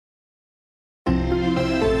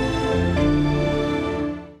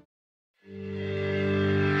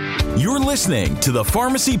You're listening to the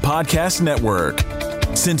Pharmacy Podcast Network.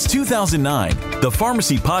 Since 2009, the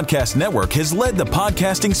Pharmacy Podcast Network has led the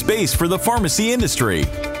podcasting space for the pharmacy industry.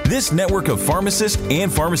 This network of pharmacists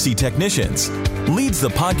and pharmacy technicians leads the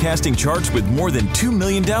podcasting charge with more than 2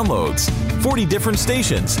 million downloads, 40 different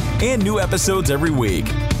stations, and new episodes every week.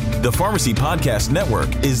 The Pharmacy Podcast Network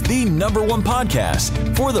is the #1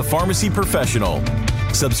 podcast for the pharmacy professional.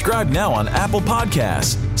 Subscribe now on Apple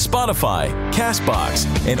Podcasts, Spotify,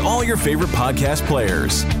 CastBox, and all your favorite podcast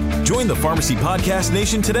players. Join the Pharmacy Podcast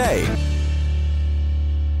Nation today.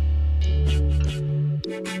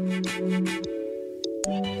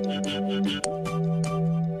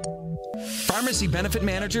 Pharmacy benefit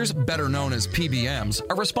managers, better known as PBMs,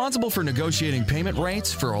 are responsible for negotiating payment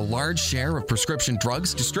rates for a large share of prescription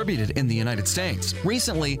drugs distributed in the United States.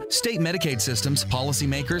 Recently, state Medicaid systems,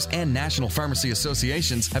 policymakers, and national pharmacy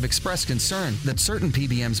associations have expressed concern that certain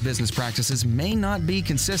PBMs' business practices may not be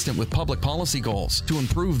consistent with public policy goals to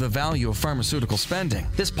improve the value of pharmaceutical spending.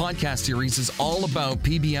 This podcast series is all about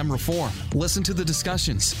PBM reform. Listen to the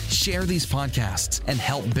discussions, share these podcasts, and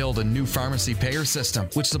help build a new pharmacy payer system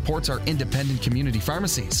which supports our independent community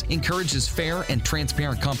pharmacies, encourages fair and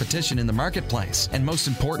transparent competition in the marketplace, and most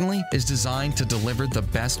importantly, is designed to deliver the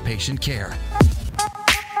best patient care.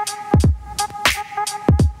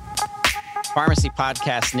 Pharmacy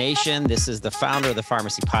Podcast Nation, this is the founder of the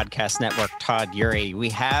Pharmacy Podcast Network, Todd Urey. We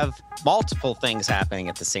have multiple things happening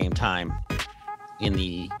at the same time in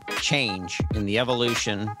the change, in the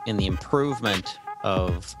evolution, in the improvement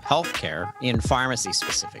of healthcare in pharmacy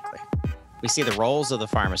specifically. We see the roles of the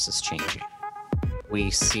pharmacists changing. We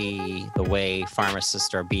see the way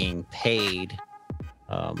pharmacists are being paid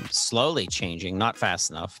slowly changing, not fast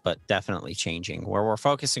enough, but definitely changing, where we're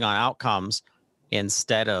focusing on outcomes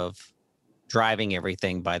instead of driving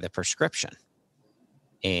everything by the prescription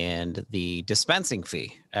and the dispensing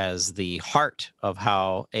fee as the heart of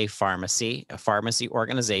how a pharmacy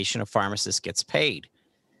organization, a pharmacist gets paid.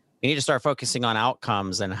 We need to start focusing on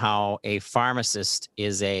outcomes and how a pharmacist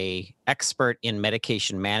is an expert in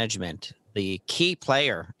medication management, the key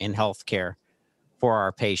player in healthcare for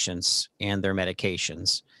our patients and their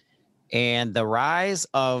medications. And the rise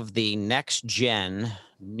of the next gen,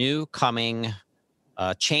 new coming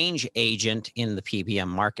change agent in the PBM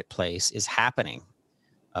marketplace is happening.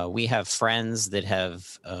 We have friends that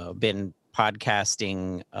have been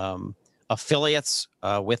podcasting affiliates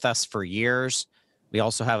with us for years. We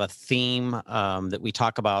also have a theme that we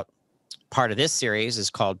talk about. Part of this series is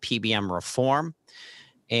called PBM Reform.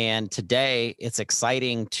 And today it's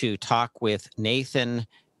exciting to talk with Nathan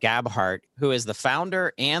Gabhart, who is the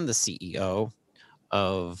founder and the CEO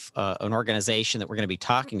of an organization that we're going to be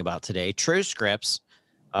talking about today, TrueScripts.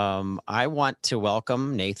 I want to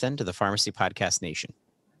welcome Nathan to the Pharmacy Podcast Nation.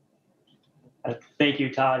 Thank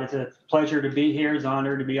you, Todd. It's a pleasure to be here. It's an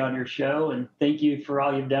honor to be on your show. And thank you for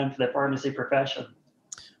all you've done for the pharmacy profession.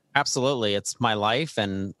 Absolutely. It's my life,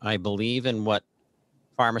 and I believe in what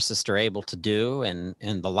pharmacists are able to do and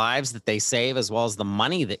the lives that they save, as well as the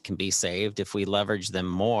money that can be saved if we leverage them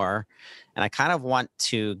more. And I kind of want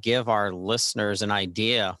to give our listeners an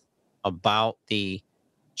idea about the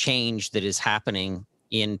change that is happening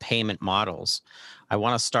in payment models. I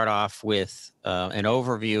want to start off with an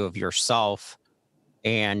overview of yourself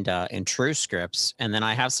and TrueScripts, and then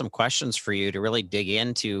I have some questions for you to really dig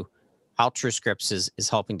into how TrueScripts is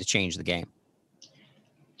helping to change the game.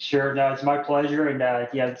 Sure, no, it's my pleasure,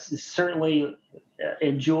 and certainly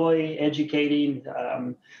enjoy educating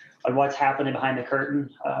on what's happening behind the curtain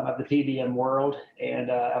of the PBM world.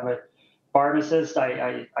 And I'm a pharmacist.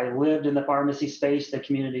 I lived in the pharmacy space, the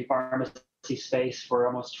community pharmacy space, for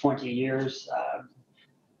almost 20 years.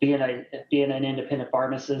 Being an independent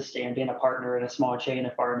pharmacist and being a partner in a small chain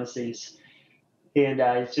of pharmacies. And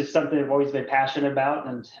it's just something I've always been passionate about.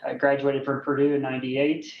 And I graduated from Purdue in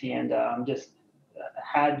 '98, and just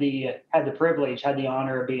had the privilege, had the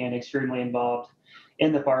honor of being extremely involved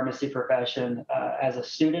in the pharmacy profession as a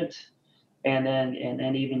student, and then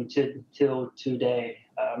even till today,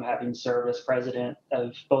 having served as president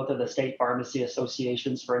of both of the state pharmacy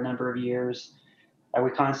associations for a number of years.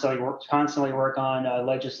 We constantly work on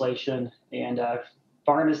legislation, and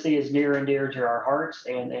pharmacy is near and dear to our hearts,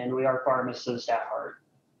 and we are pharmacists at heart.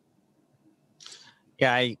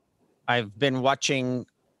 Yeah, I've been watching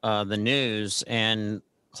the news, and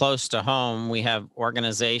close to home, we have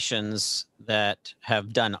organizations that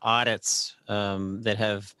have done audits that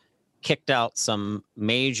have kicked out some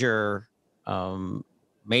major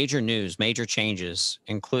news, major changes,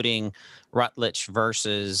 including Rutledge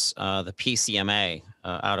versus the PCMA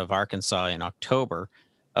out of Arkansas in October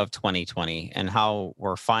of 2020, and how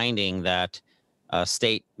we're finding that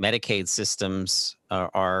state Medicaid systems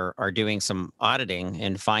are doing some auditing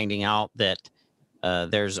and finding out that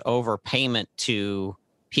there's overpayment to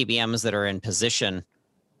PBMs that are in position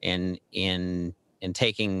in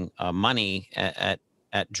taking money at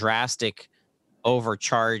drastic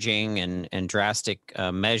overcharging and drastic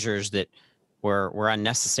measures that were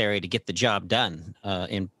unnecessary to get the job done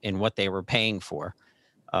in what they were paying for.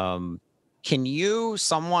 Can you,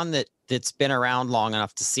 someone that's been around long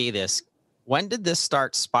enough to see this, when did this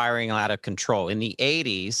start spiraling out of control? In the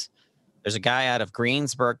 80s, there's a guy out of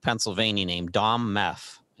Greensburg, Pennsylvania named Dom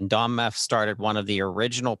Meff. And Dom Meff started one of the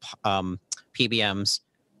original PBMs.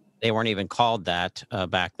 They weren't even called that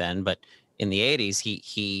back then, but in the 80s,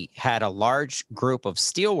 he had a large group of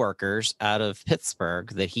steelworkers out of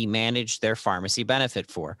Pittsburgh that he managed their pharmacy benefit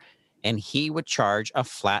for. And he would charge a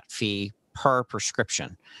flat fee per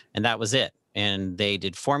prescription. And that was it. And they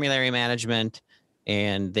did formulary management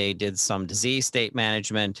and they did some disease state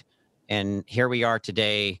management. And here we are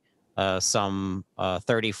today, some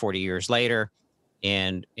 30, 40 years later,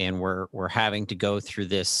 and we're having to go through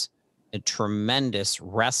this a tremendous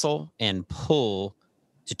wrestle and pull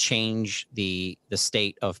to change the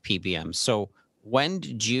state of PBM. So when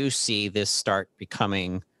did you see this start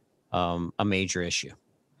becoming a major issue?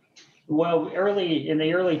 Well, in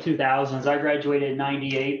the early 2000s, I graduated in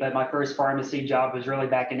 98, but my first pharmacy job was really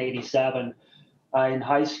back in 87 in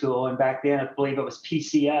high school. And back then, I believe it was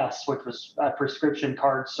PCS, which was Prescription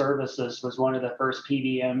Card Services, was one of the first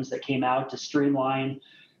PBMs that came out to streamline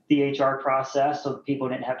the HR process so that people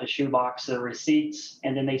didn't have to shoebox their receipts.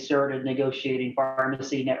 And then they started negotiating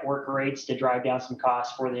pharmacy network rates to drive down some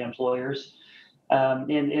costs for the employers.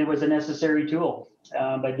 And it was a necessary tool.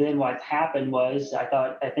 But then what happened was,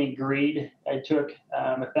 I think greed took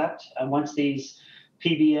effect. And once these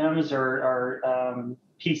PBMs or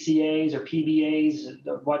PCAs or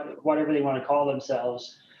PBAs, whatever they want to call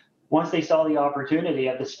themselves, once they saw the opportunity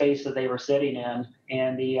of the space that they were sitting in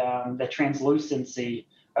and the translucency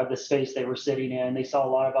of the space they were sitting in, they saw a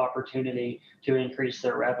lot of opportunity to increase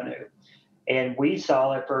their revenue. And we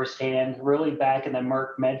saw it firsthand really back in the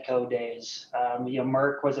Merck Medco days.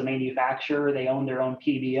 Merck was a manufacturer. They owned their own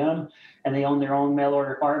PBM and they owned their own mail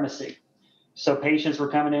order pharmacy. So patients were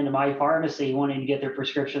coming into my pharmacy wanting to get their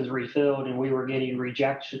prescriptions refilled, and we were getting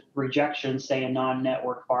rejections saying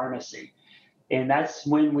non-network pharmacy. And that's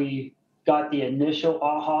when we got the initial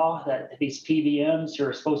aha that these PBMs who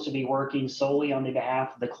are supposed to be working solely on the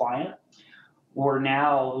behalf of the client were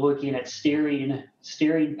now looking at steering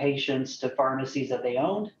patients to pharmacies that they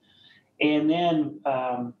owned. And then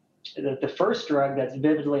the first drug that's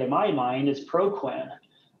vividly in my mind is Proquin.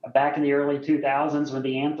 Back in the early 2000s, when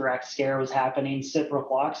the anthrax scare was happening,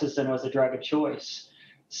 ciprofloxacin was a drug of choice.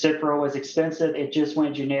 Cipro was expensive. It just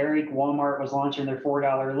went generic. Walmart was launching their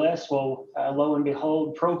 $4 list. Well, lo and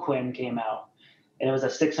behold, Proquin came out. And it was a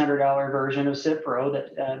 $600 version of Cipro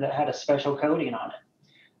that had a special coating on it.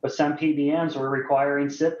 But some PBMs were requiring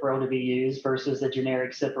Cipro to be used versus the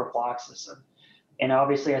generic ciprofloxacin. And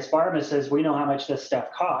obviously, as pharmacists, we know how much this stuff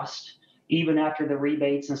costs. Even after the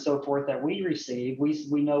rebates and so forth that we receive,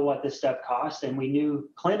 we know what this stuff costs. And we knew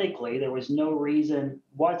clinically there was no reason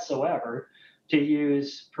whatsoever to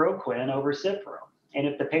use Proquin over Cipro. And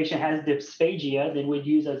if the patient has dysphagia, then we'd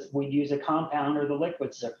use a compound or the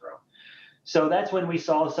liquid Cipro. So that's when we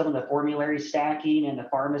saw some of the formulary stacking and the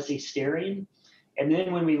pharmacy steering. And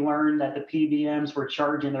then when we learned that the PBMs were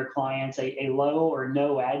charging their clients a low or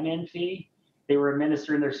no admin fee, they were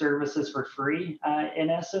administering their services for free, in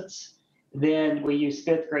essence. Then we used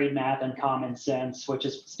fifth grade math and common sense, which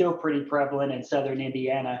is still pretty prevalent in Southern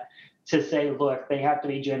Indiana, to say, look, they have to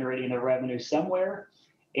be generating their revenue somewhere.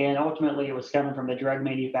 And ultimately, it was coming from the drug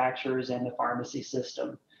manufacturers and the pharmacy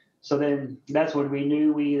system. So then that's when we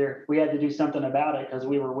knew we had to do something about it because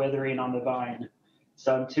we were withering on the vine.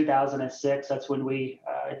 So in 2006, that's when we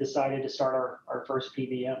decided to start our first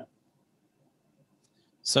PBM.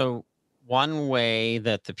 So one way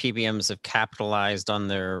that the PBMs have capitalized on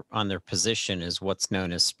their position is what's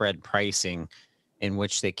known as spread pricing, in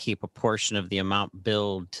which they keep a portion of the amount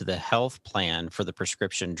billed to the health plan for the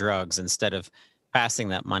prescription drugs instead of passing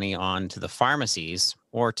that money on to the pharmacies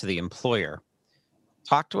or to the employer.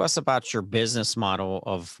 Talk to us about your business model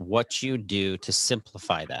of what you do to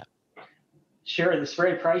simplify that. Sure. The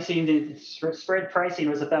spread pricing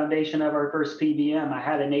was the foundation of our first PBM. I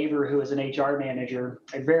had a neighbor who was an HR manager,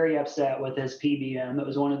 very upset with his PBM. It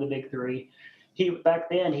was one of the big three. Back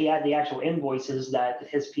then, he had the actual invoices that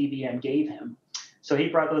his PBM gave him. So he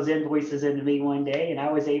brought those invoices into me one day, and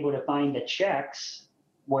I was able to find the checks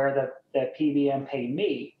where the PBM paid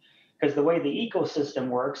me. because the way the ecosystem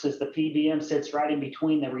works is the PBM sits right in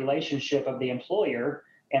between the relationship of the employer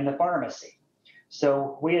and the pharmacy.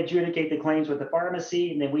 So we adjudicate the claims with the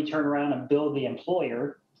pharmacy, and then we turn around and bill the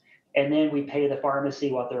employer, and then we pay the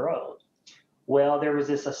pharmacy what they're owed. Well, there was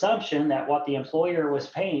this assumption that what the employer was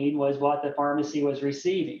paying was what the pharmacy was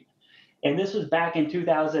receiving. And this was back in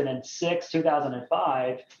 2006,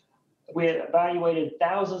 2005. We had evaluated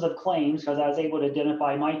thousands of claims because I was able to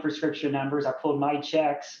identify my prescription numbers. I pulled my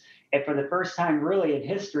checks. And for the first time really in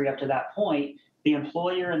history up to that point, the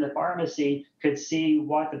employer and the pharmacy could see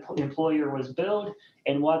what the employer was billed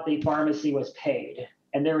and what the pharmacy was paid.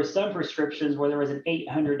 And there were some prescriptions where there was an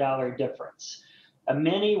 $800 difference.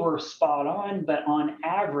 Many were spot on, but on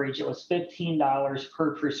average, it was $15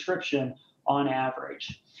 per prescription on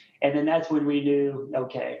average. And then that's when we knew,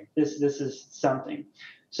 okay, this is something.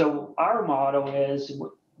 So our motto is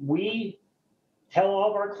we tell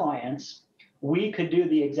all of our clients we could do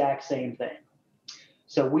the exact same thing.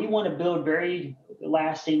 So we want to build very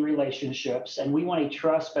lasting relationships, and we want a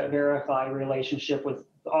trust but verify relationship with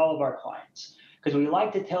all of our clients, because we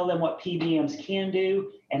like to tell them what PBMs can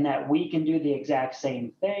do and that we can do the exact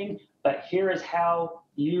same thing, but here is how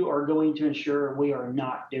you are going to ensure we are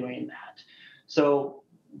not doing that. So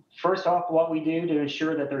first off, what we do to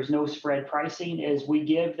ensure that there's no spread pricing is we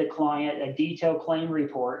give the client a detailed claim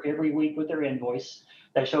report every week with their invoice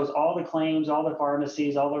that shows all the claims, all the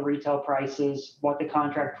pharmacies, all the retail prices, what the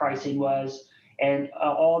contract pricing was, and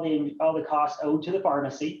all the costs owed to the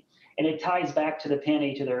pharmacy, and it ties back to the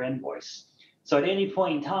penny to their invoice. So at any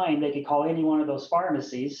point in time, they could call any one of those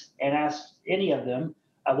pharmacies and ask any of them,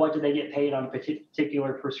 what do they get paid on a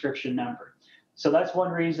particular prescription number? So that's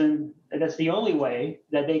one reason, that's the only way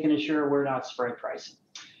that they can assure we're not spread pricing.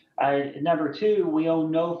 Number two, we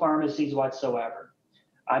own no pharmacies whatsoever.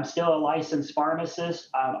 I'm still a licensed pharmacist.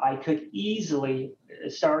 I could easily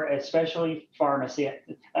start a specialty pharmacy.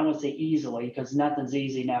 I won't say easily because nothing's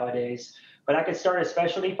easy nowadays, but I could start a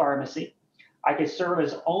specialty pharmacy. I could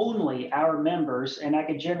service only our members, and I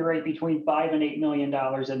could generate between $5 and $8 million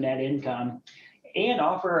of net income and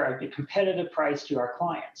offer a competitive price to our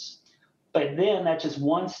clients. But then that's just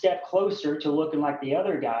one step closer to looking like the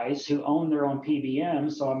other guys who own their own PBM.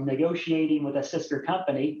 So I'm negotiating with a sister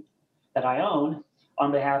company that I own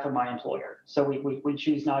on behalf of my employer. So we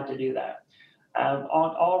choose not to do that.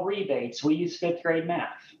 On all rebates, we use fifth grade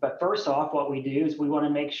math. But first off, what we do is we want to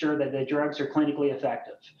make sure that the drugs are clinically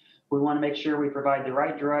effective. We want to make sure we provide the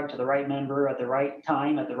right drug to the right member at the right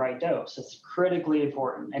time at the right dose. It's critically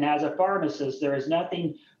important. And as a pharmacist, there is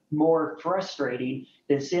nothing more frustrating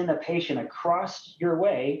than seeing the patient across your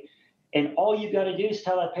way, and all you've got to do is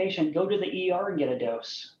tell that patient, go to the ER and get a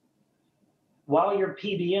dose. While your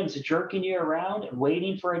PBM's jerking you around and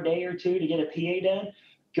waiting for a day or two to get a PA done,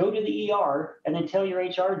 go to the ER and then tell your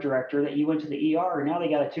HR director that you went to the ER and now they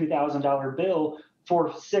got a $2,000 bill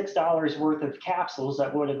for $6 worth of capsules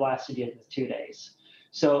that would have lasted you 2 days.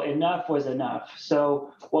 So enough was enough.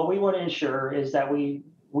 So what we want to ensure is that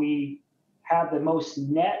we have the most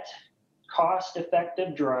net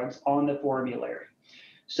cost-effective drugs on the formulary.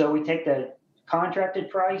 So we take the contracted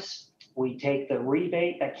price, we take the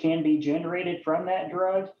rebate that can be generated from that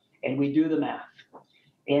drug, and we do the math.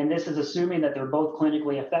 And this is assuming that they're both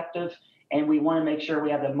clinically effective, and we want to make sure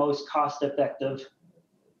we have the most cost-effective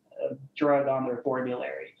drug on their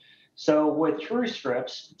formulary. So with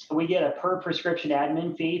TrueScripts, we get a per prescription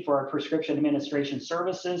admin fee for our prescription administration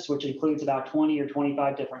services, which includes about 20 or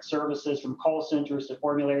 25 different services, from call centers to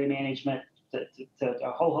formulary management to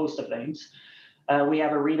a whole host of things. We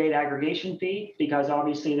have a rebate aggregation fee because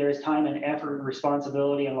obviously there's time and effort and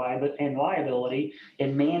responsibility and liability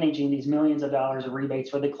in managing these millions of dollars of rebates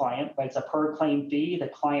for the client, but it's a per claim fee. The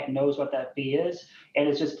client knows what that fee is, and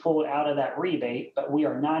it's just pulled out of that rebate, but we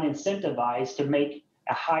are not incentivized to make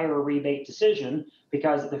a higher rebate decision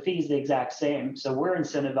because the fee is the exact same. So we're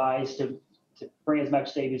incentivized to bring as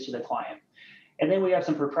much savings to the client. And then we have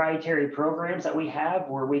some proprietary programs that we have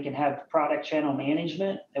where we can have product channel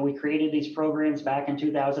management. And we created these programs back in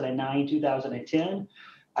 2009, 2010.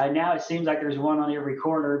 Now it seems like there's one on every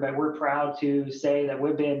corner, but we're proud to say that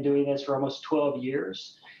we've been doing this for almost 12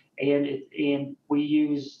 years. And we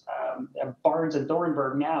use Barnes and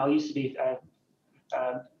Thornburg now. It used to be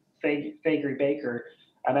Faegre Baker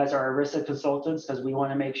as our ERISA consultants, because we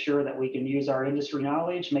want to make sure that we can use our industry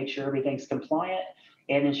knowledge, make sure everything's compliant,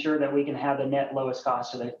 and ensure that we can have the net lowest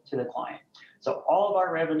cost to the client. So all of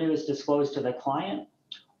our revenue is disclosed to the client.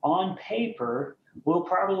 On paper, we'll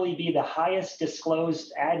probably be the highest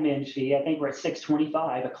disclosed admin fee. I think we're at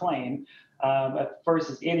 $625 a claim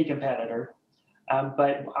versus any competitor.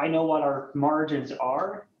 But I know what our margins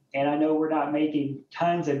are, And I know we're not making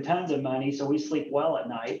tons and tons of money, so we sleep well at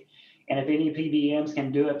night. And if any PBMs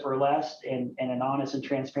can do it for less in an honest and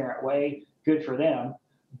transparent way, good for them.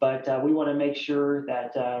 But we want to make sure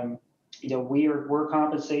that we're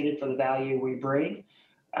compensated for the value we bring.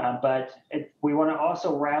 But we want to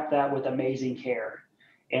also wrap that with amazing care.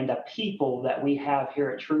 And the people that we have here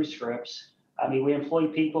at TrueScripts, I mean, we employ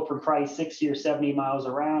people from probably 60 or 70 miles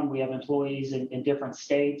around. We have employees in different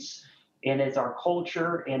states, and it's our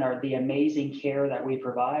culture and the amazing care that we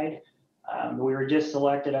provide. We were just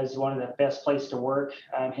selected as one of the best places to work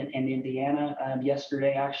in Indiana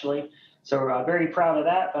yesterday, actually. So very proud of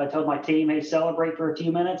that. But I told my team, hey, celebrate for a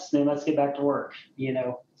few minutes, then let's get back to work,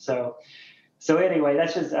 So anyway,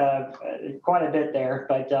 that's just quite a bit there,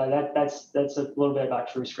 but that's a little bit about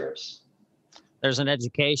TrueScripts. There's an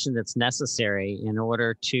education that's necessary in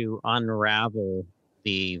order to unravel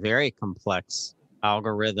the very complex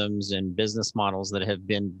algorithms and business models that have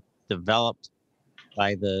been developed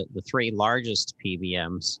by the three largest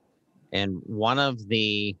PBMs. And one of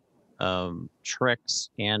the tricks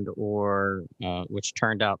or which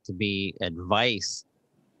turned out to be advice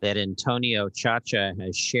that Antonio Chacha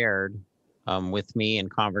has shared with me in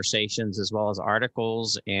conversations, as well as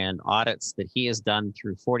articles and audits that he has done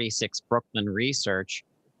through 46 Brooklyn Research,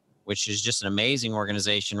 which is just an amazing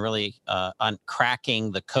organization, really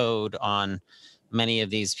cracking the code on many of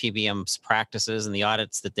these PBMs practices and the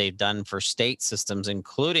audits that they've done for state systems,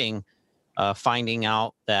 including finding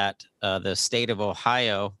out that the state of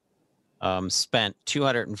Ohio spent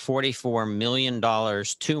 $244 million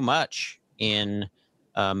too much in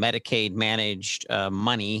Medicaid managed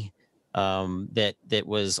money that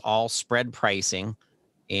was all spread pricing,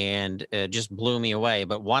 and just blew me away.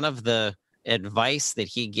 But one of the advice that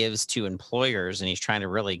he gives to employers, and he's trying to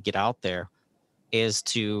really get out there, is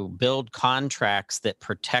to build contracts that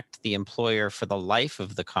protect the employer for the life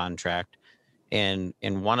of the contract. And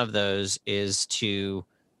one of those is to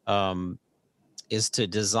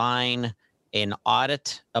design an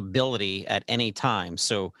audit ability at any time.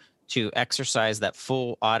 So to exercise that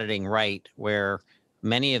full auditing right, where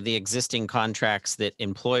many of the existing contracts that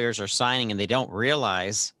employers are signing, and they don't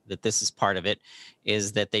realize that this is part of it,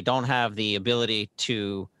 is that they don't have the ability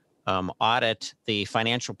to audit the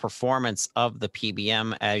financial performance of the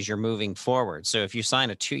PBM as you're moving forward. So if you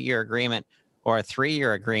sign a 2-year agreement or a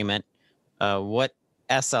 3-year agreement, what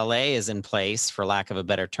SLA is in place, for lack of a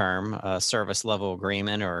better term, service level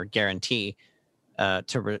agreement or guarantee,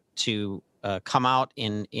 to come out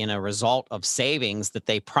in a result of savings that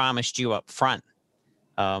they promised you up front.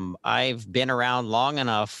 I've been around long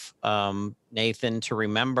enough, Nathan, to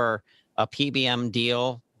remember a PBM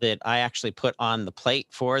deal that I actually put on the plate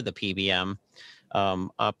for the PBM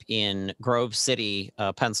up in Grove City,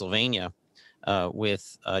 Pennsylvania,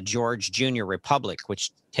 with George Junior Republic,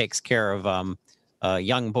 which takes care of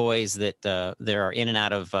young boys that are in and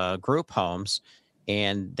out of group homes.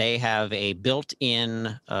 And they have a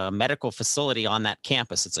built-in medical facility on that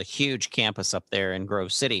campus. It's a huge campus up there in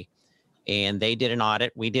Grove City. And they did an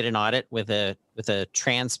audit. We did an audit with a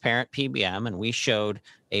transparent PBM, and we showed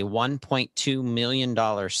a $1.2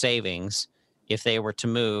 million savings if they were to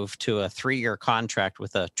move to a 3-year contract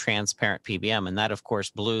with a transparent PBM. And that, of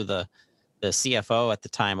course, blew the CFO at the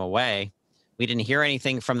time away. We didn't hear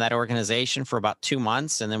anything from that organization for about 2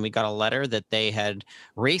 months, and then we got a letter that they had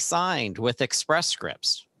re-signed with Express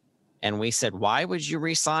Scripts. And we said, why would you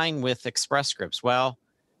re-sign with Express Scripts? Well,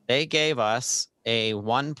 they gave us a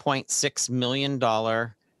 $1.6 million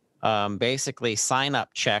basically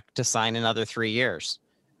sign-up check to sign another 3 years.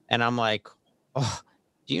 And I'm like, oh,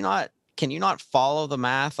 can you not follow the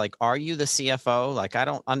math? Like, are you the CFO? Like, I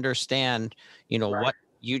don't understand, right, what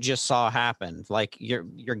you just saw happen. Like, you're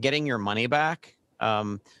getting your money back.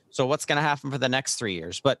 So what's going to happen for the next 3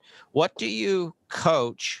 years? But what do you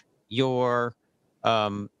coach your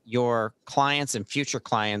clients and future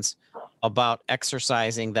clients about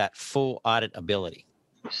exercising that full audit ability?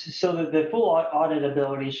 So the full audit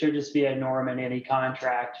ability should just be a norm in any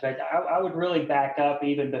contract. But I would really back up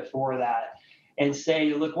even before that and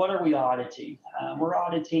say, look, what are we auditing? We're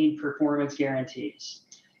auditing performance guarantees.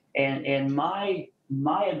 And my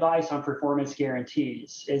advice on performance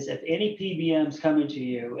guarantees is, if any PBM's coming to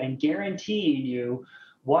you and guaranteeing you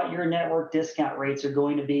what your network discount rates are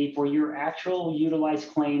going to be for your actual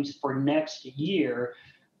utilized claims for next year,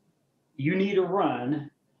 you need to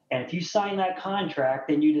run. And if you sign that contract,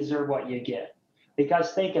 then you deserve what you get.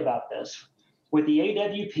 Because think about this. With the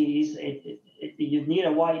AWPs, you need a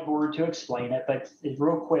whiteboard to explain it, but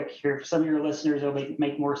real quick here, for some of your listeners, it'll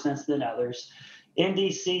make more sense than others.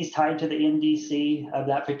 NDCs tied to the NDC of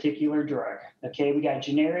that particular drug. Okay, we got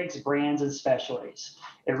generics, brands, and specialties.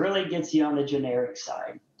 It really gets you on the generic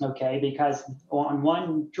side, okay, because on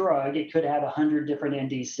one drug, it could have 100 different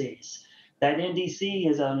NDCs. That NDC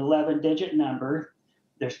is an 11-digit number.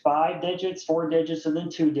 There's 5 digits, 4 digits, and then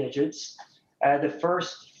 2 digits. The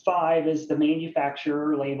first 5 is the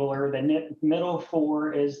manufacturer labeler, the middle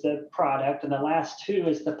 4 is the product, and the last 2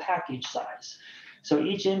 is the package size. So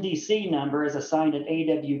each NDC number is assigned an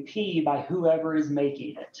AWP by whoever is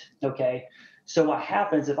making it, okay? So what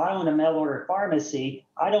happens, if I own a mail order pharmacy,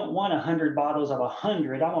 I don't want 100 bottles of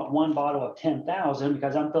 100, I want 1 bottle of 10,000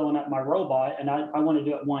 because I'm filling up my robot and I want to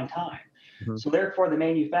do it one time. Mm-hmm. So therefore the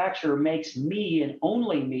manufacturer makes me and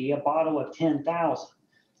only me a bottle of 10,000.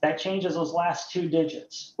 That changes those last 2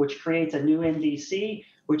 digits, which creates a new NDC,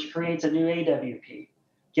 which creates a new AWP.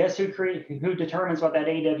 Guess who determines what that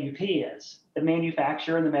AWP is? The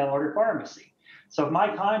manufacturer and the mail order pharmacy. So if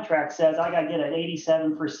my contract says I got to get an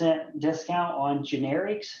 87% discount on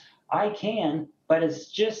generics, I can, but it's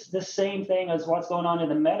just the same thing as what's going on in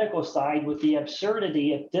the medical side with the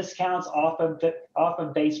absurdity of discounts off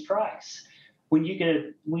of base price. When you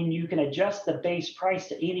can adjust the base price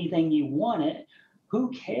to anything you want it, who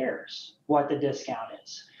cares what the discount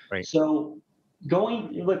is? Right. So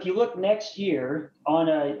if you look next year on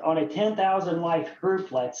a 10,000 life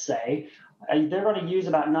group, let's say, they're going to use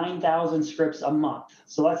about 9,000 scripts a month.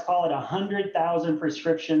 So let's call it 100,000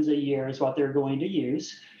 prescriptions a year is what they're going to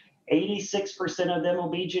use. 86% of them will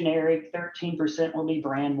be generic, 13% will be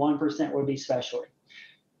brand, 1% will be specialty.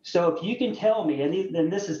 So if you can tell me,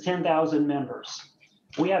 and this is 10,000 members,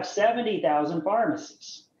 we have 70,000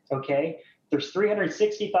 pharmacies, okay? There's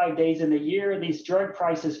 365 days in the year. These drug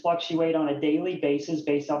prices fluctuate on a daily basis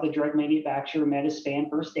based off the drug manufacturer, Metaspan,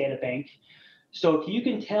 First Data Bank. So if you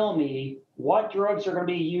can tell me what drugs are going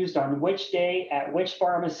to be used on which day, at which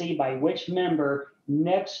pharmacy, by which member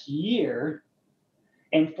next year,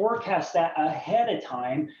 and forecast that ahead of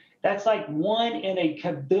time, that's like 1 in a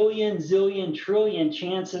kabillion, zillion, trillion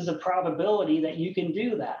chances of probability that you can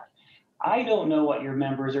do that. I don't know what your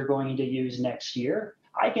members are going to use next year.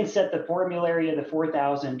 I can set the formulary of the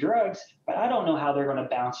 4,000 drugs, but I don't know how they're going to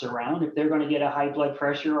bounce around, if they're going to get a high blood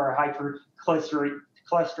pressure or a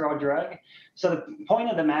hypercholesterol drug. So the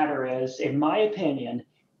point of the matter is, in my opinion,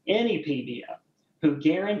 any PBM who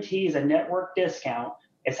guarantees a network discount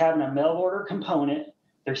is having a mail order component.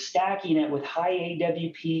 They're stacking it with high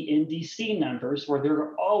AWP NDC numbers where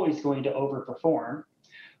they're always going to overperform,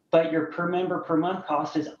 but your per member per month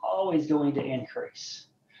cost is always going to increase.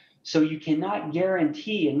 So you cannot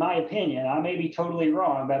guarantee, in my opinion, I may be totally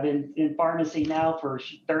wrong, but I've been in pharmacy now for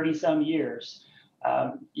 30 some years.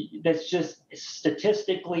 That's just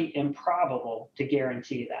statistically improbable to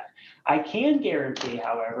guarantee that. I can guarantee,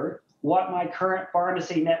 however, what my current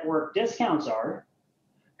pharmacy network discounts are,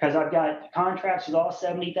 because I've got contracts with all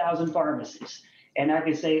 70,000 pharmacies. And I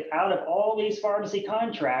can say, out of all these pharmacy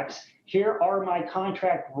contracts, here are my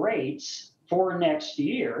contract rates for next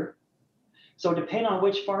year. So depending on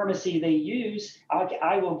which pharmacy they use,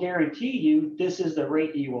 I will guarantee you this is the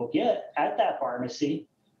rate you will get at that pharmacy,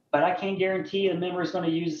 but I can't guarantee a member is going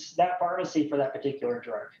to use that pharmacy for that particular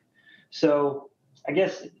drug. So I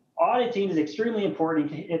guess auditing is extremely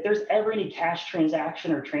important. If there's ever any cash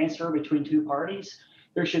transaction or transfer between two parties,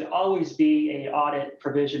 there should always be an audit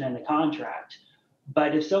provision in the contract.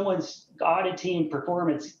 But if someone's auditing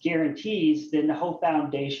performance guarantees, then the whole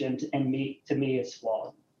foundation to me is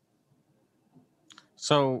flawed.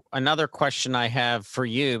 So another question I have for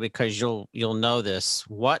you, because you'll know this,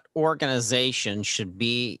 what organization should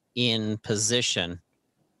be in position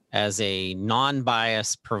as a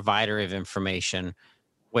non-biased provider of information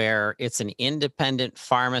where it's an independent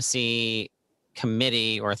pharmacy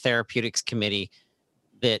committee or therapeutics committee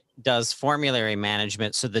that does formulary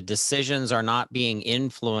management so the decisions are not being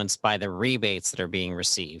influenced by the rebates that are being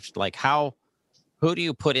received? Like who do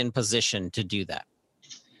you put in position to do that?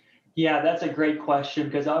 Yeah, that's a great question,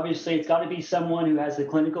 because obviously it's got to be someone who has the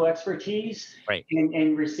clinical expertise, right,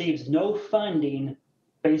 and receives no funding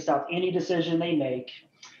based off any decision they make.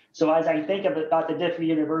 So as I think about the different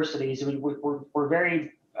universities, we're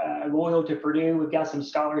very loyal to Purdue. We've got some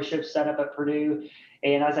scholarships set up at Purdue.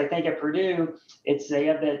 And as I think of Purdue, they used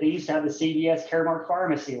to have the CVS Caremark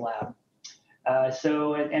Pharmacy Lab. As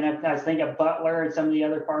I think of Butler and some of the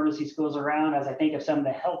other pharmacy schools around, as I think of some of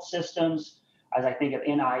the health systems, as I think of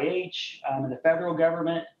NIH and the federal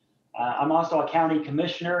government. I'm also a county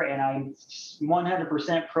commissioner, and I'm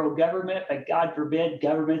 100% pro-government, but God forbid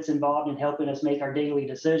government's involved in helping us make our daily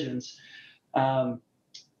decisions.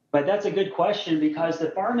 But that's a good question, because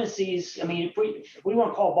the pharmacies, I mean, if we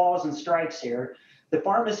want to call balls and strikes here, the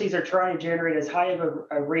pharmacies are trying to generate as high of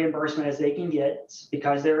a reimbursement as they can get,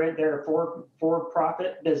 because they're a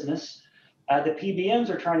for-profit business. The PBMs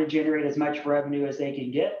are trying to generate as much revenue as they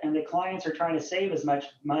can get, and the clients are trying to save as much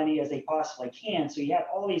money as they possibly can. So you have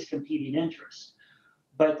all these competing interests.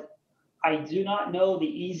 But I do not know the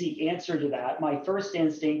easy answer to that. My first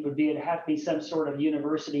instinct would be it'd have to be some sort of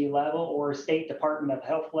university level or state Department of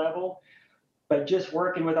Health level. But just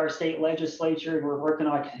working with our state legislature, we're working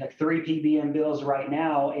on like 3 PBM bills right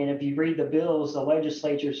now. And if you read the bills, the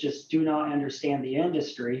legislatures just do not understand the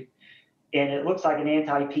industry. And it looks like an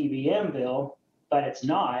anti-PBM bill, but it's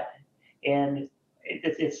not. And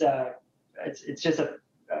it's just a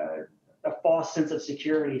false sense of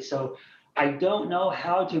security. So I don't know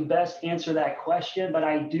how to best answer that question, but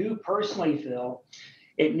I do personally feel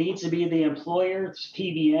it needs to be the employer's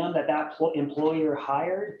PBM that employer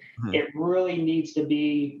hired. Mm-hmm. It really needs to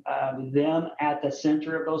be them at the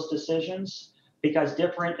center of those decisions, because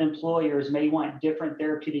different employers may want different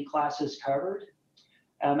therapeutic classes covered.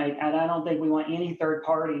 And I don't think we want any third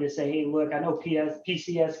party to say, hey, look, I know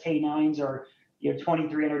PCSK9s are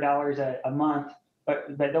 $2,300 a month,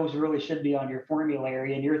 but those really should be on your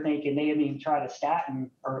formulary, and you're thinking they haven't even tried a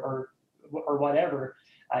statin or whatever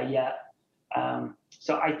yet.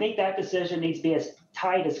 So I think that decision needs to be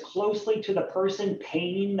tied as closely to the person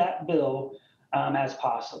paying that bill as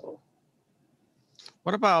possible.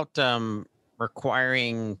 What about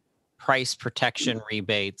requiring price protection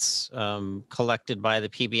rebates collected by the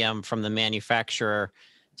PBM from the manufacturer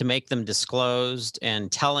to make them disclosed,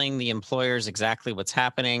 and telling the employers exactly what's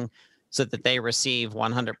happening so that they receive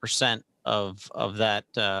 100% of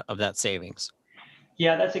that savings?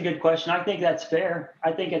 Yeah, that's a good question. I think that's fair.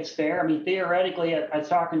 I think it's fair. I mean, theoretically, I was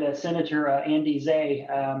talking to Senator Andy Zay.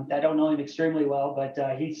 I don't know him extremely well, but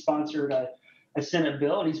he sponsored a Senate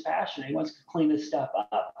bill, and he's passionate. He wants to clean this stuff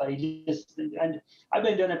up. But I've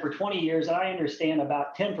been doing it for 20 years, and I understand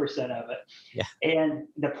about 10% of it. Yeah. And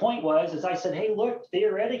the point was, I said, hey, look,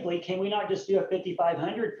 theoretically, can we not just do a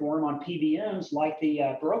 5500 form on PBMs like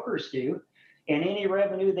the brokers do? And any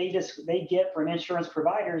revenue they get from insurance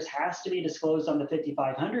providers has to be disclosed on the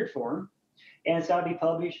 5500 form, and it's got to be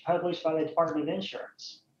published by the Department of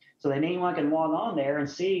Insurance. So then anyone can log on there and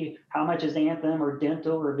see how much is Anthem or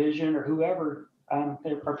Dental or Vision or whoever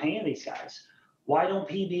are paying these guys. Why don't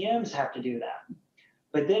PBMs have to do that?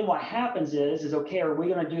 But then what happens is okay, are we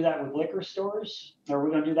going to do that with liquor stores? Are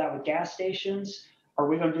we going to do that with gas stations? Are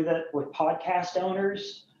we going to do that with podcast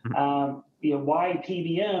owners? Why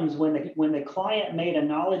PBMs? When the client made a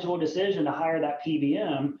knowledgeable decision to hire that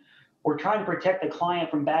PBM, we're trying to protect the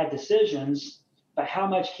client from bad decisions. But how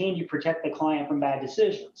much can you protect the client from bad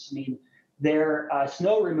decisions? I mean, their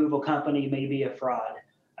snow removal company may be a fraud.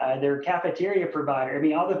 Their cafeteria provider. I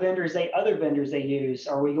mean, all the other vendors they use.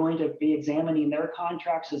 Are we going to be examining their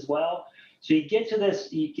contracts as well? So you get to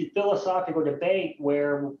this philosophical debate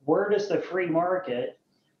where does the free market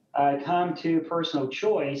come to personal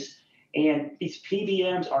choice? And these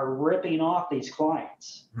PBMs are ripping off these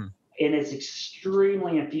clients. And it's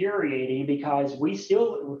extremely infuriating, because we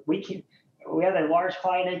had a large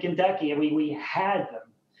client in Kentucky, and we had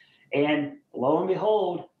them. And lo and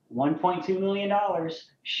behold, $1.2 million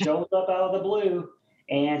shows up out of the blue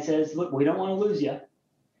and says, look, we don't want to lose you.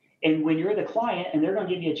 And when you're the client and they're going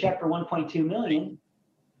to give you a check for $1.2 million.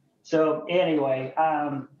 So anyway,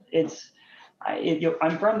 I'm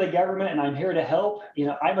from the government and I'm here to help.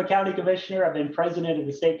 I'm a county commissioner. I've been president of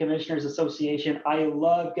the State Commissioners Association. I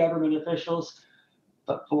love government officials,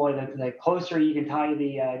 but boy, the closer you can tie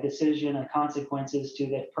the decision and consequences to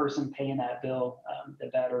the person paying that bill, the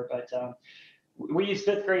better. But we use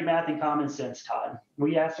fifth grade math and common sense, Todd.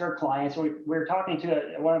 We asked our clients, we're talking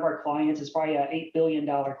to one of our clients, it's probably an $8 billion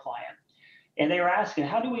client. And they were asking,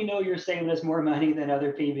 how do we know you're saving us more money than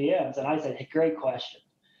other PBMs? And I said, hey, great question.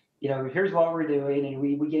 Here's what we're doing. And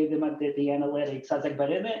we gave them the analytics. I was like,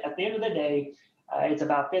 but at the end of the day, it's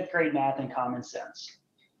about fifth grade math and common sense.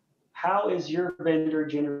 How is your vendor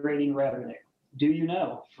generating revenue? Do you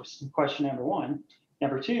know? For question number one.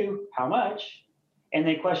 Number two, how much? And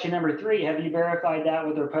then question number three, have you verified that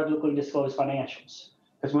with their publicly disclosed financials?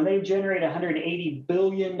 Because when they generate $180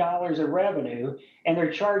 billion of revenue and they're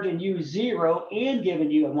charging you zero and giving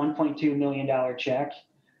you a $1.2 million check,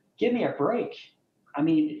 give me a break. I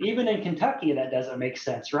mean, even in Kentucky, that doesn't make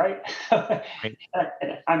sense, right?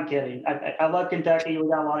 I'm kidding. I love Kentucky. We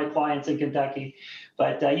got a lot of clients in Kentucky,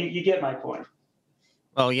 but you get my point.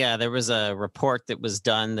 Well, yeah, there was a report that was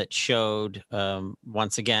done that showed,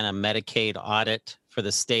 once again, a Medicaid audit for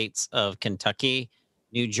the states of Kentucky,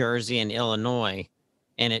 New Jersey, and Illinois.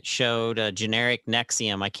 and it showed a generic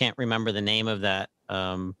Nexium. I can't remember the name of that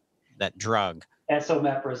drug.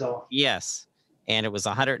 Esomeprazole. Yes. And it was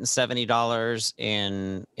 $170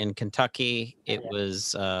 in Kentucky. It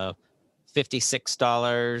was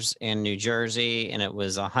 $56 in New Jersey, and it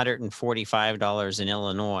was $145 in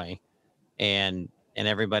Illinois. And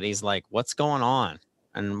everybody's like, what's going on?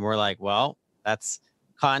 And we're like, well, that's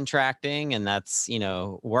contracting, and that's,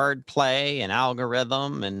 wordplay and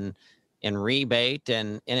algorithm and rebate.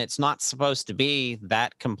 And it's not supposed to be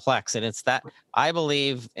that complex. And it's that, I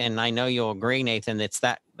believe, and I know you'll agree, Nathan, that's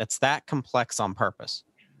that complex on purpose.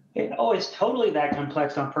 It's totally that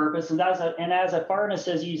complex on purpose. And as a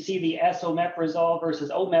pharmacist, you see the esomeprazole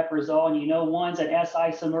versus omeprazole, and one's an S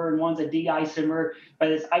isomer and one's a D isomer, but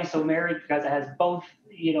it's isomeric because it has both,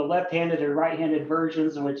 left-handed and right-handed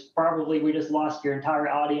versions, which probably we just lost your entire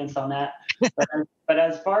audience on that. But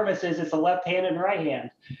as pharmacists, it's a left hand and right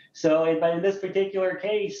hand. So, but in this particular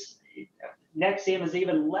case, Nexium is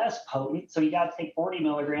even less potent. So you got to take 40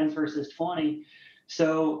 milligrams versus 20.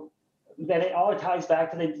 So that it all ties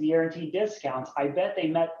back to the guaranteed discounts. I bet they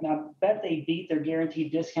beat their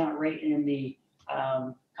guaranteed discount rate in the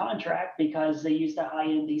contract because they used a high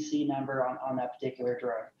NDC number on that particular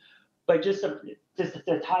drug. But just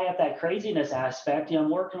to tie up that craziness aspect, I'm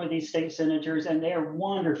working with these state senators, and they're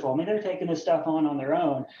wonderful. I mean, they're taking this stuff on their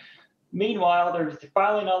own. Meanwhile, they're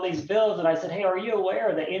filing all these bills, and I said, hey, are you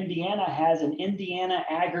aware that Indiana has an Indiana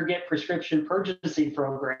Aggregate Prescription Purchasing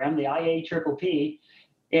Program, the IAPPP,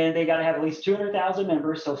 and they got to have at least 200,000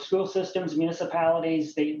 members. So school systems,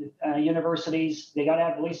 municipalities, universities, they got to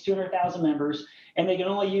have at least 200,000 members, and they can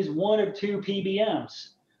only use one of two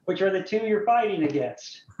PBMs, which are the two you're fighting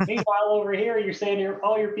against. Meanwhile, over here, you're saying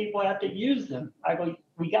all your people have to use them. I go,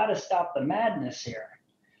 we got to stop the madness here.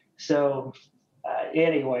 So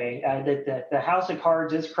anyway, the house of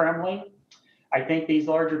cards is crumbling. I think these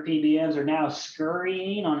larger PBMs are now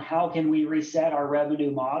scurrying on how can we reset our revenue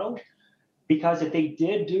model. Because if they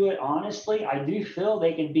did do it honestly, I do feel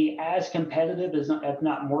they can be as competitive, if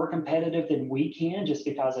not more competitive than we can, just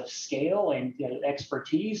because of scale and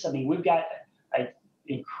expertise. I mean, we've got an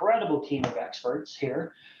incredible team of experts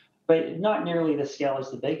here, but not nearly the scale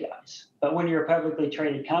as the big guys. But when you're a publicly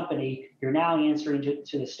traded company, you're now answering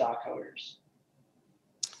to the stockholders.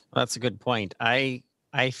 Well, that's a good point. I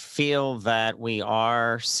feel that we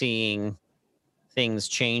are seeing things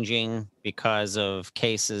changing because of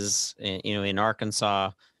cases, in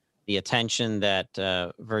Arkansas, the attention that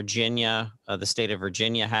Virginia, the state of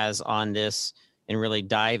Virginia, has on this, and really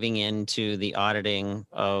diving into the auditing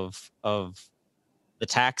of the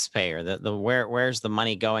taxpayer, where's the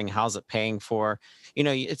money going, how's it paying for?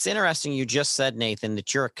 It's interesting. You just said, Nathan,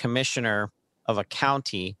 that you're a commissioner of a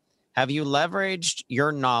county. Have you leveraged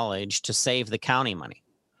your knowledge to save the county money?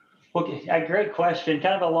 Okay, a great question.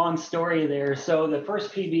 Kind of a long story there. So the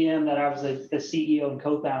first PBM that I was the CEO and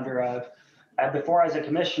co-founder of, before I was a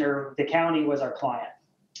commissioner, the county was our client.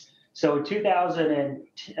 So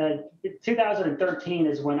 2013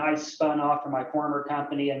 is when I spun off from my former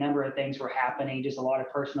company. A number of things were happening, just a lot of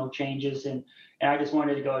personal changes, and I just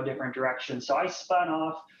wanted to go a different direction. So I spun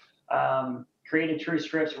off, created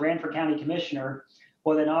TrueScripts, ran for county commissioner.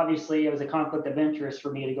 Well, then obviously it was a conflict of interest for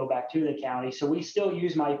me to go back to the county. So we still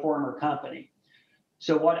use my former company.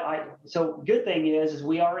 So good thing is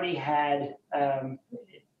we already had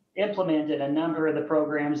implemented a number of the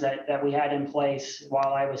programs that we had in place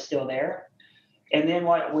while I was still there. And then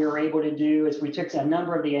what we were able to do is we took a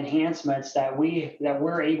number of the enhancements that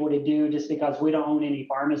we're able to do just because we don't own any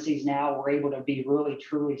pharmacies now. We're able to be really,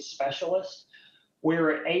 truly specialists. We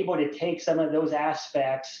were able to take some of those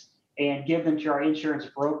aspects and give them to our insurance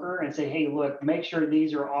broker and say, hey, look, make sure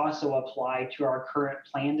these are also applied to our current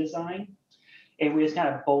plan design. And we just kind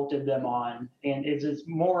of bolted them on. And it's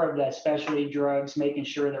more of the specialty drugs, making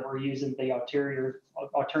sure that we're using the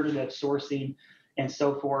alternative sourcing and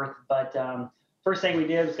so forth. But first thing we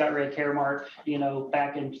did was got rid of Caremark,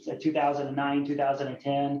 back in 2009,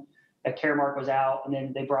 2010. Caremark was out, and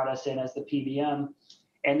then they brought us in as the PBM.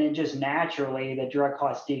 And then just naturally, the drug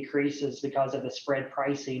cost decreases because of the spread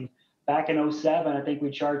pricing. Back in 2007, I think we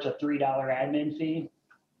charged a $3 admin fee.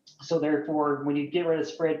 So therefore, when you get rid of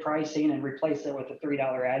spread pricing and replace it with a $3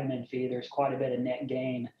 admin fee, there's quite a bit of net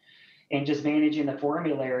gain. And just managing the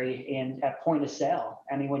formulary and at point of sale.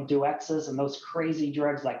 I mean, when Duexas and those crazy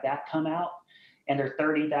drugs like that come out and they're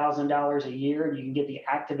 $30,000 a year and you can get the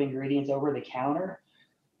active ingredients over the counter,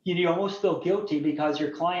 you almost feel guilty because your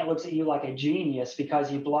client looks at you like a genius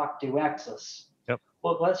because you blocked Duexas. Yep.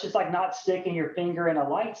 Well, that's just like not sticking your finger in a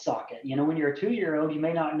light socket. When you're a 2-year-old, you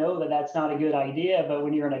may not know that that's not a good idea, but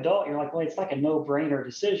when you're an adult, you're like, well, it's like a no-brainer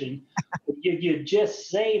decision. You just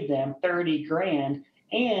saved them 30 grand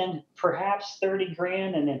and perhaps 30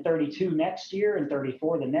 grand and then 32 next year and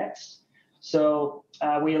 34 the next. So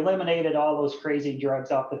we eliminated all those crazy drugs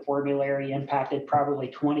off the formulary, impacted probably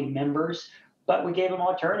 20 members, but we gave them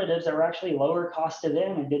alternatives that were actually lower cost to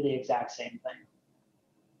them and did the exact same thing.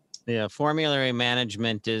 Yeah, formulary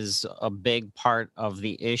management is a big part of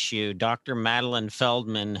the issue. Dr. Madeline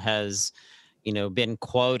Feldman has, been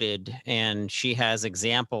quoted, and she has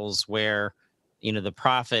examples where, the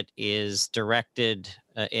profit is directly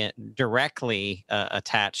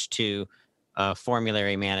attached to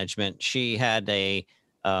formulary management. She had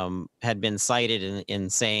had been cited in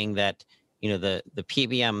saying that, the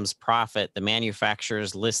PBM's profit, the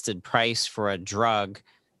manufacturer's listed price for a drug,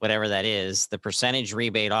 whatever that is, the percentage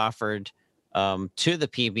rebate offered to the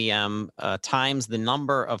PBM times the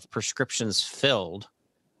number of prescriptions filled.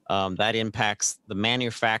 That impacts the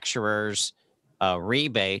manufacturer's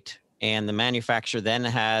rebate, and the manufacturer then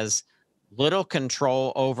has little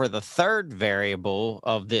control over the third variable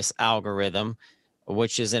of this algorithm,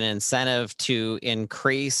 which is an incentive to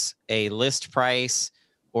increase a list price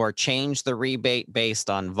or change the rebate based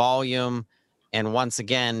on volume. And once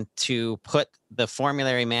again, to put the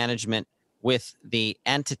formulary management with the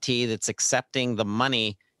entity that's accepting the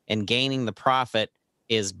money and gaining the profit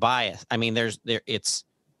is biased. I mean, it's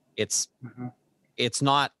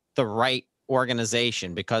not the right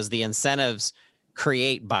organization, because the incentives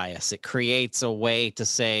create bias. It creates a way to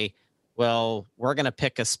say, well, we're going to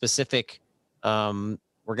pick a specific,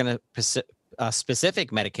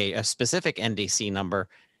 specific Medicaid, a specific NDC number,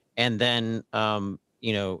 and then, and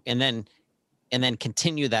then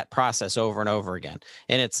continue that process over and over again.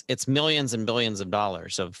 And it's millions and billions of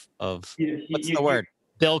dollars of what's the word?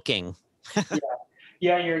 Bilking.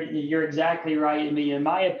 Yeah, you're exactly right. I mean, in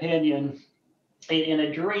my opinion, in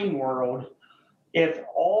a dream world, if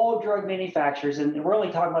all drug manufacturers, and we're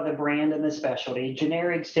only talking about the brand and the specialty,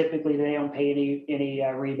 generics typically they don't pay any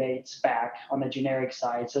rebates back on the generic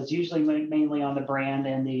side. So it's usually mainly on the brand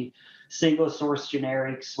and the single source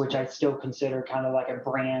generics, which I still consider kind of like a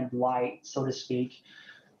brand light, so to speak.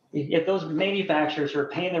 If those manufacturers who are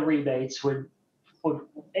paying the rebates would,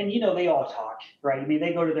 and they all talk, right? I mean,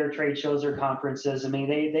 they go to their trade shows or conferences. I mean,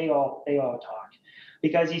 they all talk,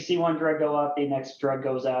 because you see one drug go up, the next drug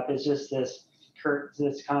goes up. It's just this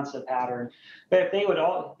constant pattern. But if they would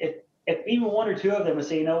if even one or two of them would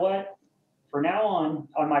say, you know what, for now on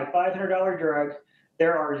my $500 drug,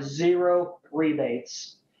 there are 0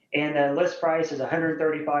 rebates, and the list price is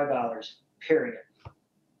 $135, period.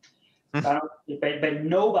 But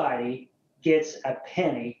nobody gets a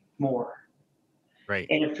penny more. Right.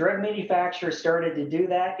 And if drug manufacturers started to do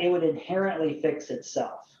that, it would inherently fix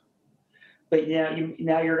itself. But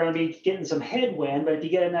now you're going to be getting some headwind. But if you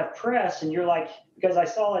get enough press, and you're like, because I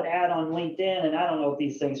saw an ad on LinkedIn, and I don't know if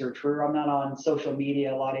these things are true. I'm not on social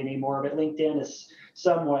media a lot anymore, but LinkedIn is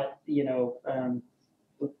somewhat,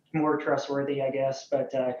 more trustworthy, I guess.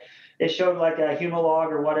 But it showed like a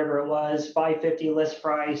Humalog or whatever it was, $550 list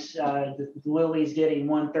price. Lilly's getting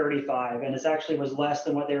 $135, and it actually was less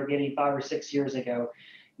than what they were getting 5 or 6 years ago.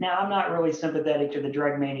 Now, I'm not really sympathetic to the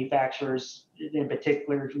drug manufacturers in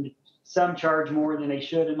particular. Some charge more than they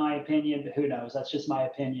should, in my opinion, but who knows? That's just my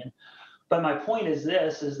opinion. But my point is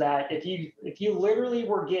this, is that if you literally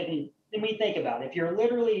were getting, let me think about it. If you're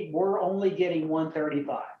literally were only getting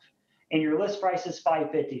 $135 and your list price is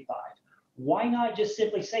 $555, why not just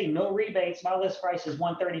simply say no rebates, my list price is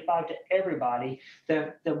 $135 to everybody?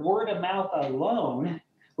 The word of mouth alone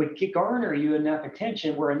would garner you enough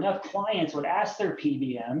attention where enough clients would ask their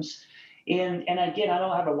PBMs. And again, I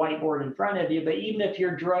don't have a whiteboard in front of you, but even if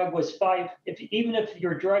your drug was even if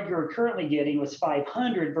your drug you're currently getting was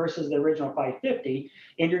 $500 versus the original $550,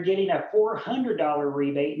 and you're getting a $400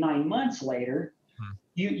 rebate 9 months later,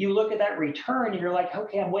 you look at that return and you're like,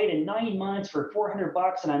 okay, I'm waiting 9 months for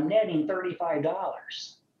 $400 and I'm netting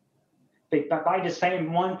 $35. But by just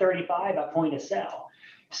paying $135 at point of sale.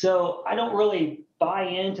 So I don't really buy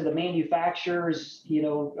into the manufacturer's,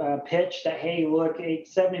 pitch that, hey, look,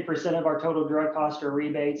 70% of our total drug costs are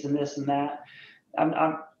rebates and this and that.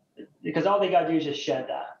 Because all they got to do is just shed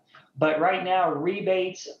that. But right now,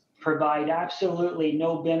 rebates provide absolutely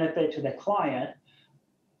no benefit to the client.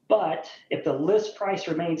 But if the list price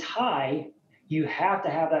remains high, you have to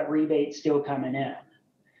have that rebate still coming in.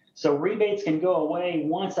 So rebates can go away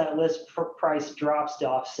once that list price drops to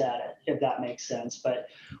offset it, if that makes sense. But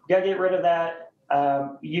we got to get rid of that.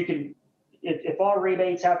 if all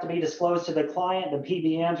rebates have to be disclosed to the client, the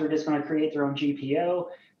PBMs are just going to create their own GPO.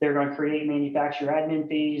 They're going to create manufacturer admin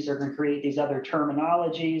fees. They're going to create these other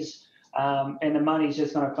terminologies, and the money's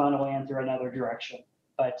just going to funnel in through another direction.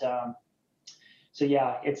 But so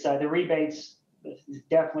yeah, it's the rebates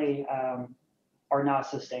definitely are not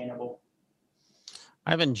sustainable.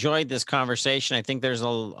 I've enjoyed this conversation. I think there's a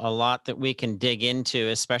lot that we can dig into,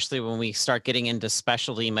 especially when we start getting into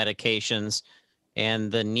specialty medications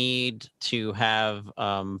and the need to have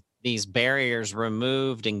these barriers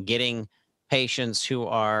removed and getting patients who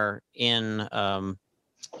are in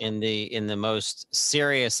the most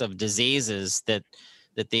serious of diseases that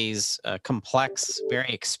these complex, very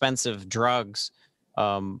expensive drugs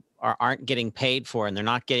aren't getting paid for, and they're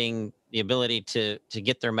not getting the ability to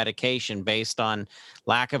get their medication based on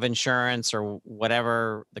lack of insurance or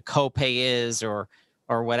whatever the copay is, or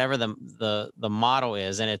whatever the model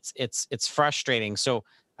is, and it's frustrating. So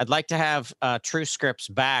I'd like to have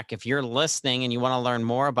TrueScripts back. If you're listening and you want to learn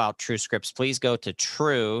more about TrueScripts, please go to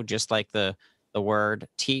True, just like the word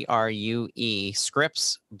TRUE,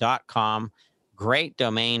 scripts.com. Great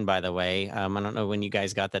domain, by the way. I don't know when you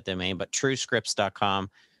guys got that domain, but TrueScripts.com.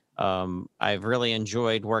 I've really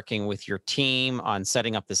enjoyed working with your team on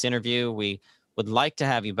setting up this interview. We would like to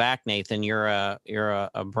have you back, Nathan. You're a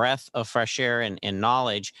breath of fresh air and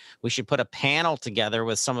knowledge. We should put a panel together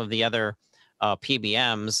with some of the other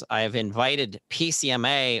PBMs. I have invited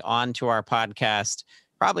PCMA onto our podcast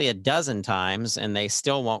probably a dozen times, and they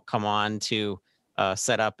still won't come on to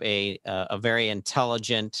set up a very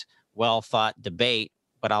intelligent, well-thought debate.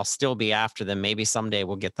 But I'll still be after them. Maybe someday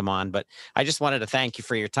we'll get them on. But I just wanted to thank you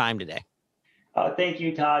for your time today. Thank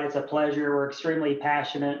you, Todd. It's a pleasure. We're extremely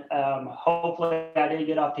passionate. Hopefully I didn't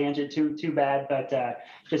get off tangent too bad, but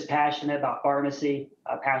just passionate about pharmacy,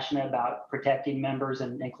 passionate about protecting members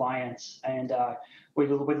and clients. And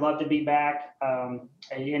we'd love to be back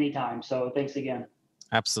anytime. So thanks again.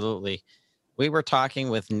 Absolutely. We were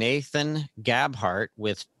talking with Nathan Gabhart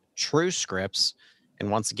with TrueScripts. And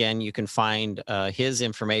once again, you can find his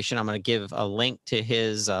information. I'm going to give a link to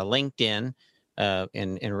his LinkedIn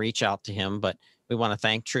and reach out to him. But we want to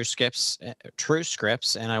thank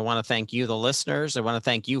TrueScripts, and I want to thank you, the listeners. I want to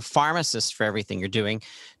thank you, pharmacists, for everything you're doing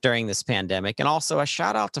during this pandemic. And also a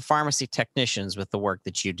shout out to pharmacy technicians with the work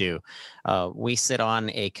that you do. We sit on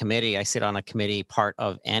a committee. I sit on a committee part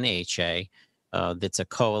of NHA. That's a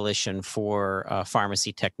coalition for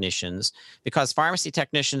pharmacy technicians, because pharmacy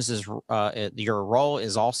technicians your role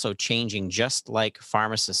is also changing, just like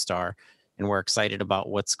pharmacists are. And we're excited about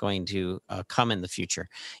what's going to come in the future.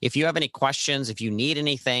 If you have any questions, if you need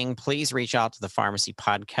anything, please reach out to the Pharmacy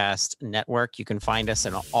Podcast Network. You can find us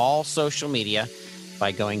on all social media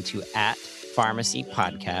by going to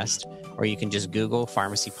 @PharmacyPodcast, or you can just Google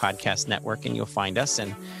Pharmacy Podcast Network and you'll find us.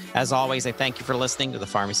 And as always, I thank you for listening to the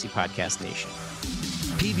Pharmacy Podcast Nation.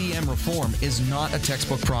 PBM reform is not a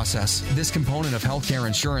textbook process. This component of healthcare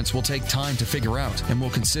insurance will take time to figure out and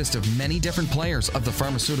will consist of many different players of the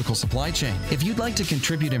pharmaceutical supply chain. If you'd like to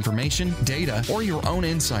contribute information, data, or your own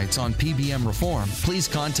insights on PBM reform, please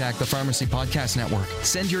contact the Pharmacy Podcast Network.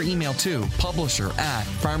 Send your email to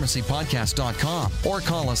publisher@pharmacypodcast.com or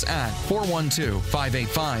call us at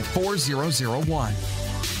 412-585-4001.